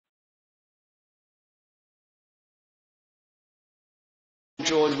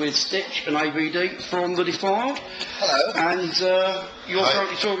Joined with Stitch and AVB from the Defiled. Hello. And you're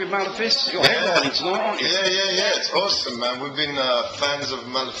currently talking Manifest. You're headlining tonight, aren't you? Yeah. It's awesome, man. We've been fans of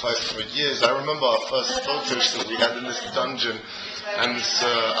Manifest for years. I remember our first photo shoot we had in this dungeon, and this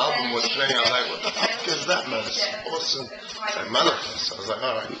album was playing. I was like, what the fuck is that, man? It's awesome. It's like Manifest. I was like,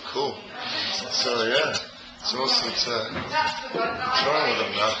 alright, cool. So, yeah. It's awesome to join with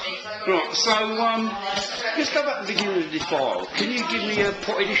them now. Right, so let's go back to the beginning of the Defiled. Can you give me a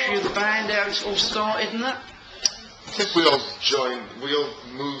potted history of the band, how it's all started and that? I think we all joined, we all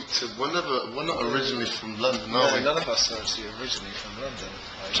moved to, we're not originally from London, are we? None of us are actually originally from London.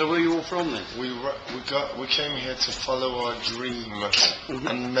 So where are you all from then? We came here to follow our dream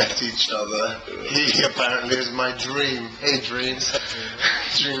and met each other. He apparently is my dream. Hey, dreams.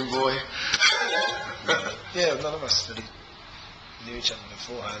 Dream boy. Yeah, none of us really knew each other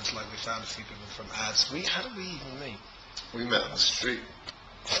beforehand. Like, we found a few people from ads. How did we even meet? We met on the street.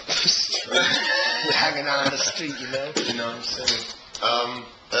 We're hanging out on the street, you know. You know what I'm saying?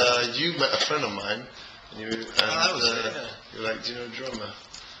 You met a friend of mine, and that was it, yeah. You're like, do you know a drummer?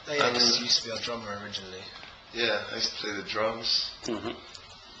 Yeah, he used to be our drummer originally. Yeah, I used to play the drums. Mm-hmm.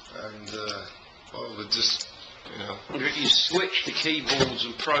 And, well, we just, you know. You switched the keyboards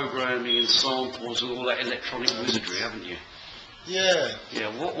and programming and samples and all that electronic wizardry, haven't you? Yeah. Yeah,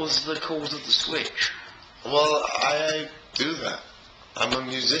 what was the cause of the switch? Well, I do that. I'm a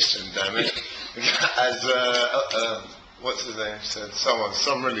musician, damn it. As, what's his name said?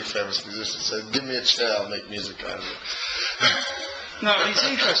 Some really famous musician said, give me a chair, I'll make music out of it. No, it's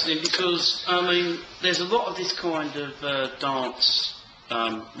interesting because, I mean, there's a lot of this kind of dance,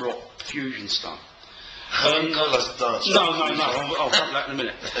 rock fusion stuff. Call us dance. No, I'll come to that in a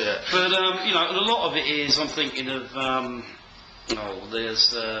minute. Yeah. But, you know, a lot of it is, I'm thinking of,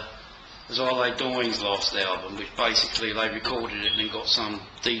 there's Are They Dying's last album, which basically they recorded it and then got some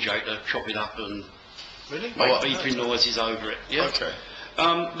DJ to chop it up and make beeping noises over it. Yeah. Okay.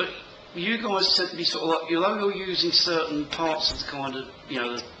 But you guys tend to be sort of like, although you're using certain parts of the kind of, you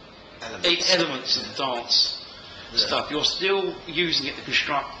know, the elements of the dance stuff, you're still using it to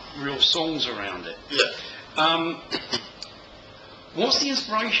construct real songs around it. Yeah. What's the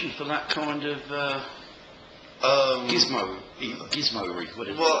inspiration for that kind of gizmo-y,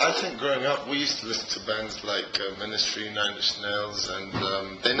 whatever? Well, I think growing up, we used to listen to bands like Ministry, Nine Inch Nails, and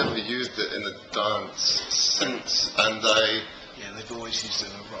they never used it in a dance sense. And Yeah, they've always used it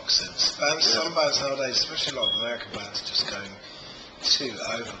in a rock sense. Some bands nowadays, especially a lot of American bands, are just going too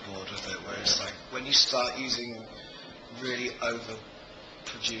overboard with it, where it's like, when you start using really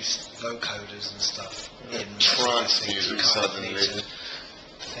overproduced vocoders and stuff in trance music suddenly. Need to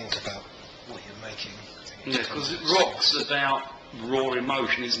think about what you're making. Yeah, because rock's about raw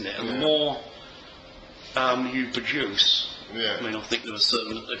emotion, isn't it? And the more you produce, I mean, I think there was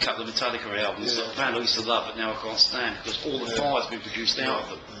a couple of Metallica albums that a band I used to love, but now I can't stand because all the fire's been produced out of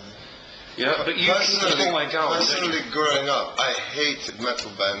them. Yeah, but you personally, growing up, I hated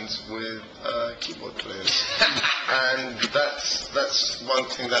metal bands with keyboard players, and that's one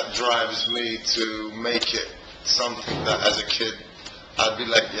thing that drives me to make it something that, as a kid, I'd be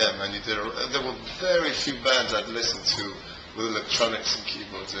like, yeah, man, you did it. There were very few bands I'd listen to with electronics and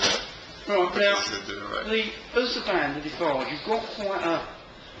keyboards in it. Right, now, as a band, the Defiled, you've got quite a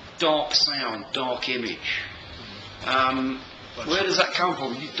dark sound, dark image. Where does that come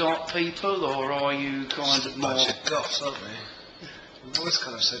from? Are you dark people, or are you kind of more... bunch of goths, aren't we? We've always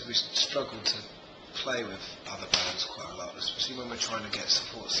kind of said we struggle to play with other bands quite a lot, especially when we're trying to get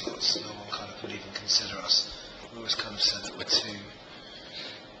support slots. No one kind of would even consider us. We always kind of said that we're too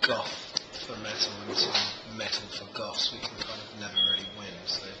goth for metal and too metal for goths. We can kind of never really win,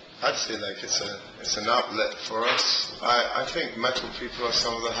 so... I'd say like it's an outlet for us. I think metal people are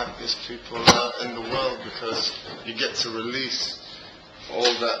some of the happiest people in the world because you get to release all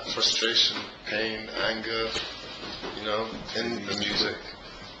that frustration, pain, anger, you know, in the music,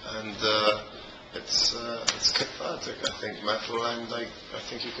 and it's cathartic. I think metal, and like I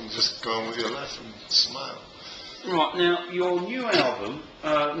think you can just go on with your life and smile. Right, now your new album,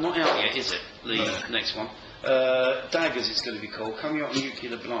 not out yet, is it? The next one. Daggers, it's going to be called, coming out on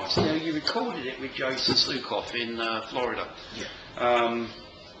Nuclear Blast. Now, you recorded it with Jason Sukoff in Florida. Yeah.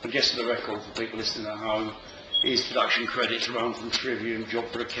 I guess for the record, for people listening at home, his production credits run from Trivium, Job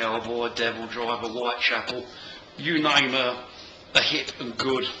for a Cowboy, Devil Driver, Whitechapel. You name a hip and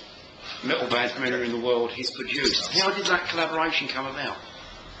good metal band from anywhere in the world, he's produced. How did that collaboration come about?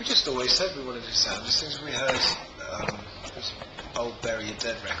 We just always said we wanted to sound as soon as we heard old Bury Your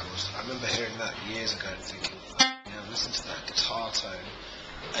Dead records. I remember hearing that years ago and thinking, you know, listen to that guitar tone,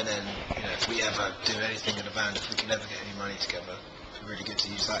 and then, you know, if we ever do anything in a band, if we can ever get any money together, it'd be really good to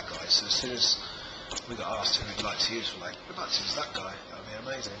use that guy. So as soon as we got asked who we'd like to use, we're like, we'd like to use that guy. That would be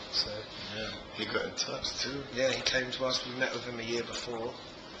amazing. So Yeah, he got in touch too. yeah, he came to us. We met with him a year before,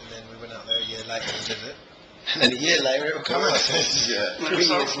 and then we went out there a year later and did it. And then a year later, it would come out. Yeah.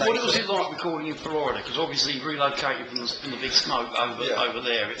 So what was it like recording in Florida? Because obviously you relocated from the big smoke over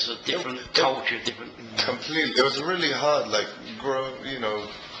there. It's a different culture, different. Completely. It was really hard, like,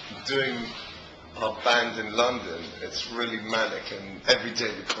 doing our band in London. It's really manic, and every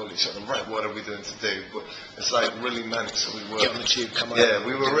day we call each other, right, what are we doing today? But it's like really manic, so we were... Get on the tube, come on. Yeah,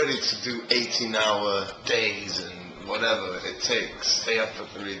 we were ready to do 18-hour days and whatever it takes. Stay up for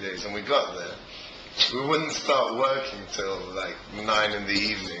 3 days, and we got there. We wouldn't start working till like 9 in the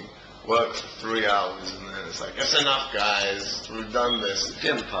evening. Work for 3 hours, and then it's like, it's enough, guys. We've done this.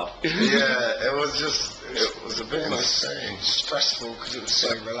 Get in the pub. Yeah, it was a bit Almost insane. stressful because it was so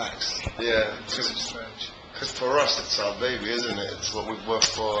relaxed. Yeah, Because it's strange. because for us it's our baby, isn't it? It's what we've worked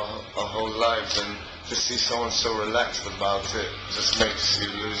for our whole lives, and to see someone so relaxed about it just makes you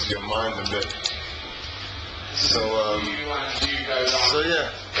lose your mind a bit. So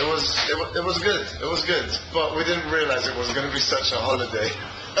yeah, it was good. It was good, but we didn't realize it was going to be such a holiday.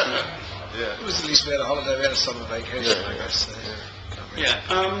 Yeah. It was at least we had a holiday, we had a summer vacation, I guess. So,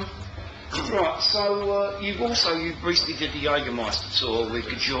 Yeah. Right. So you recently did the Jägermeister tour with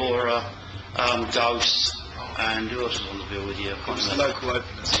Gajora, Ghosts, and who else was on the bill with you? I can't remember. local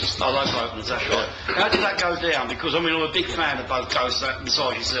openers. Oh, local openers, that's right. How did that go down? Because I'm a big fan of both Ghosts,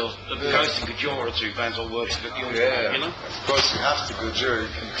 besides yourself. Ghosts and Gajora are two bands I worship at your Yeah, you know? of course you have to go, Jerry.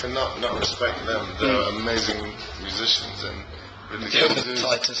 You cannot not respect them. They're amazing musicians and really good The dudes.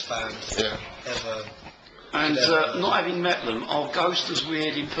 tightest band Yeah. ever. And not having met them, are Ghosts as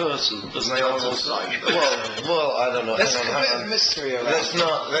weird in person as they are on stage? Well, I don't know. There's a Hang on, bit hang of on. mystery around.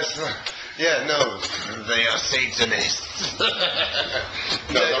 Let's not. Yeah, no, they are Satanists. No,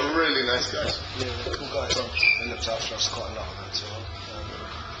 they're really nice guys. Yeah, they're cool guys. They looked after us quite a lot on that tour.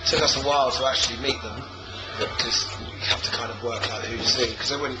 It took us a while to actually meet them, because you have to kind of work out who's who, because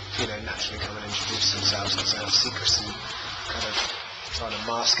they wouldn't, naturally come and introduce themselves because they have secrecy, kind of trying to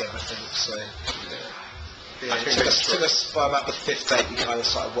mask everything. So yeah, it took us by about the fifth date, we kind of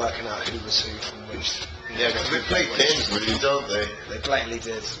started working out who was who from which. Yeah, because they play games with you, don't they? They blatantly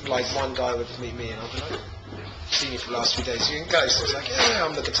did. Like, one guy would meet me and I'd be like, seen you for the last few days, you can go. So it's like, yeah,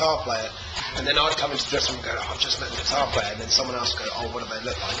 I'm the guitar player. And then I'd come into the dressing room and go, I've just met the guitar player. And then someone else would go, oh, what do they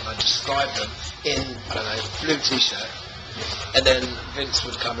look like? And I'd describe them in, I don't know, blue t-shirt. And then Vince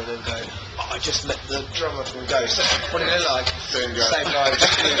would come in and go, oh, I just met the drummer from Ghost. What do they look like? Same guy. Same guy,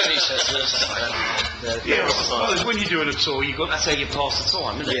 just blue t-shirts. So it's just like, Well, when you're doing a tour, that's how you pass the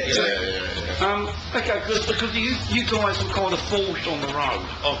time, isn't it? Yeah. Okay, because you guys were kind of forged on the road.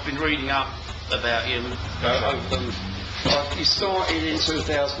 I've been reading up about you. You started in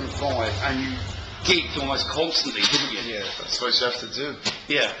 2005 and you gigged almost constantly, didn't you? Yeah, that's what you have to do.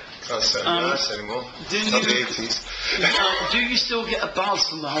 Yeah. Can't say nice anymore. Do Not the you- 80s. Do you still get a buzz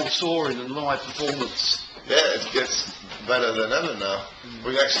from the whole touring and live performance? Yeah, it gets better than ever now.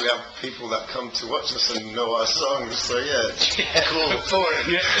 We actually have people that come to watch us and know our songs, so yeah, cool.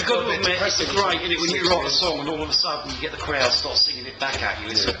 Yeah, you've got to admit, it's great, isn't it, when you write a song and all of a sudden you get the crowd start singing it back at you.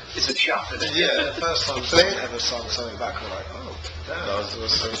 It's a chuff, isn't it? Yeah, the first time someone ever sung something back, we're like, oh, damn. that was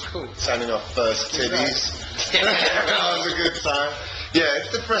awesome. Cool. Signing off first, titties. That was a good time. Yeah,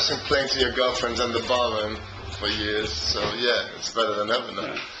 it's depressing playing to your girlfriends in the barroom for years, so yeah, it's better than ever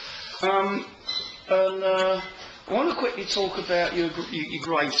now. I want to quickly talk about your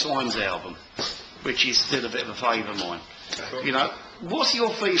Grave Times album, which is still a bit of a favourite of mine. Cool. What's your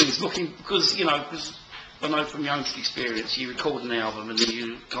feelings looking, because I know from your own experience, you record an album and then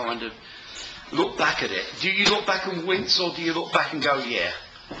you kind of look back at it. Do you look back and wince, or do you look back and go, yeah?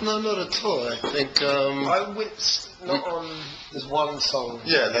 No, not at all. I think. I winced not on. There's one song.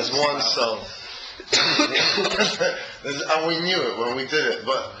 Yeah, there's one song. And we knew it when we did it,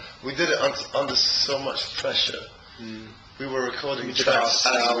 but we did it under so much pressure. We were recording tracks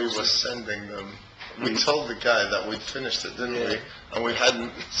as we were sending them. We told the guy that we'd finished it, didn't we? And we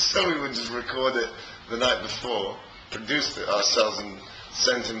hadn't, so we would just record it the night before, produced it ourselves, and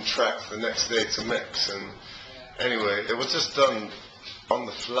send him tracks the next day to mix. And anyway, it was just done on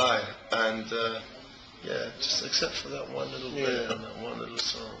the fly, and just except for that one little bit on that one little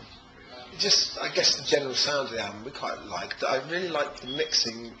song. Just, I guess, the general sound of the album we quite liked. I really liked the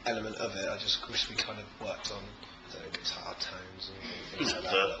mixing element of it. I just wish we kind of worked on guitar tones and things like that.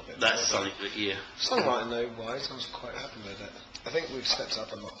 A But little bit that's more. something that, yeah. Songwriting though wise, I was quite happy with it. I think we've stepped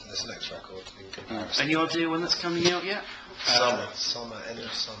up a lot for this next record in comparison. Any idea when that's coming out yet? Summer, end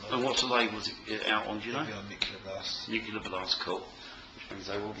of summer. And what's the label is it out on, do you know? Maybe on Nuclear Blast. Nuclear Blast, cool. Which means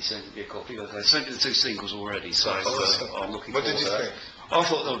they will be sending me a copy. They sent me the 2 singles already, so I'm looking What forward did you to that. think? I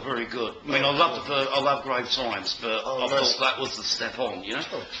thought they were very good. I mean, I love Grave Times, but I nice. thought that was the step on, you know?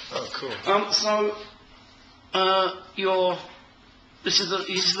 Oh, cool. So, this is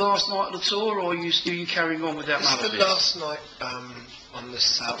the last night of the tour, or are you carrying on with that? It's the last night on the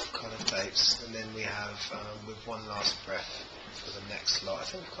south kind of dates, and then we have with One Last Breath for the next lot. I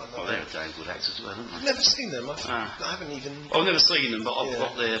think we've got Oh, another. they're damn good actors, well, aren't I've they? never seen them. I haven't even. I've never seen them, but I've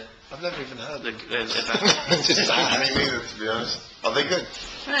got their I've never even heard them. back. Just me neither, to be honest. Are they good?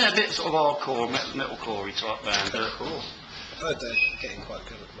 Yeah, a bit sort of hardcore, metalcore type band. Cool. I've heard they're getting quite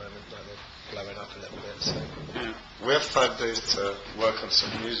good at the moment. Like they're blowing up a little bit. So Yeah. We have 5 days to work on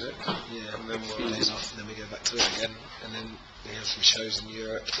some music. yeah, And then a few we'll- days off, and then we go back to it again, and then we have some shows in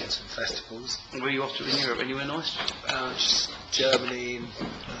Europe and some festivals. Where are you off to in Europe? Anywhere nice? Just Germany,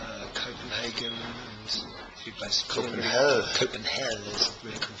 Copenhagen, and a few places. Copenhagen. Copenhagen is a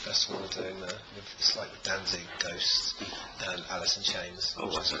really cool festival we're doing there. It's like Danzig, Ghost, and Alice in Chains. Oh,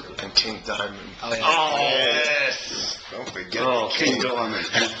 which is that's cool. And King Diamond. Oh, yeah. Oh, Yes! Don't forget Oh, the King Diamond.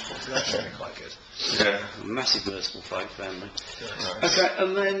 So that's really quite good. Yeah. Massive Merciful Fate family. Nice. Okay,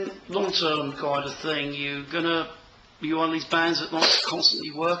 and then long-term kind of thing, you one of these bands that like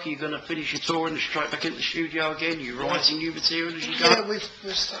constantly work? Are you gonna finish your tour and straight back into the studio again? Are you writing new material as you go? Yeah,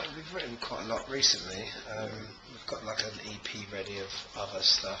 we've written quite a lot recently. We've got like an EP ready of other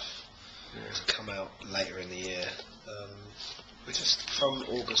stuff to come out later in the year. We just from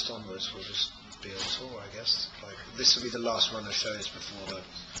August onwards we'll just be on tour, I guess. Like this will be the last run of shows before the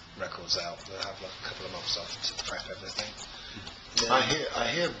record's out. We'll have like a couple of months off to prep everything. Yeah. I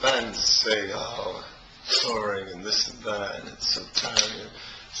hear bands say, oh, touring and this and that, and it's so tiring.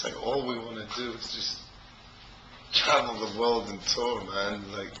 It's like all we want to do is just travel the world and tour, man.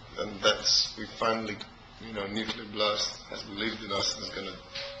 Like, and we finally, Nuclear Blast has believed in us and is going to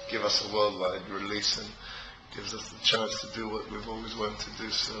give us a worldwide release and gives us the chance to do what we've always wanted to do.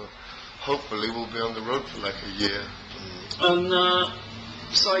 So hopefully we'll be on the road for like a year. And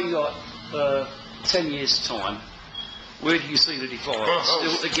say you got 10 years' time, where do you see the Defiled?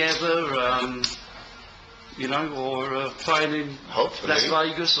 Still together, or playing in Hopefully. Las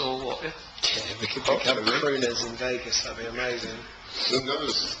Vegas or what? Yeah? Yeah, we could become Hopefully. crooners in Vegas. That'd be amazing. Who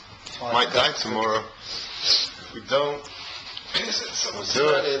knows? Might die tomorrow. If we don't, Someone do said it.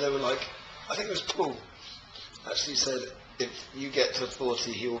 earlier, they were like, I think it was Paul, actually said, if you get to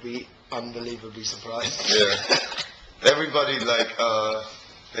 40, he will be unbelievably surprised. Yeah. Everybody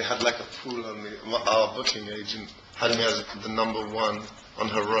they had like a pool on me. Our booking agent had me as the number 1 on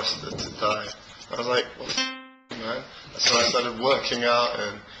her roster to die. I was like, what the man? So I started working out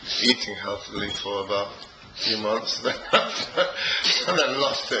and eating healthily for about a few months. And I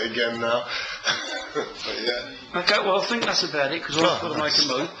lost it again now. But yeah. Okay, well I think that's about it because I've got to make a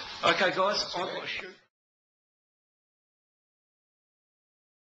move. Okay guys, I've got to shoot.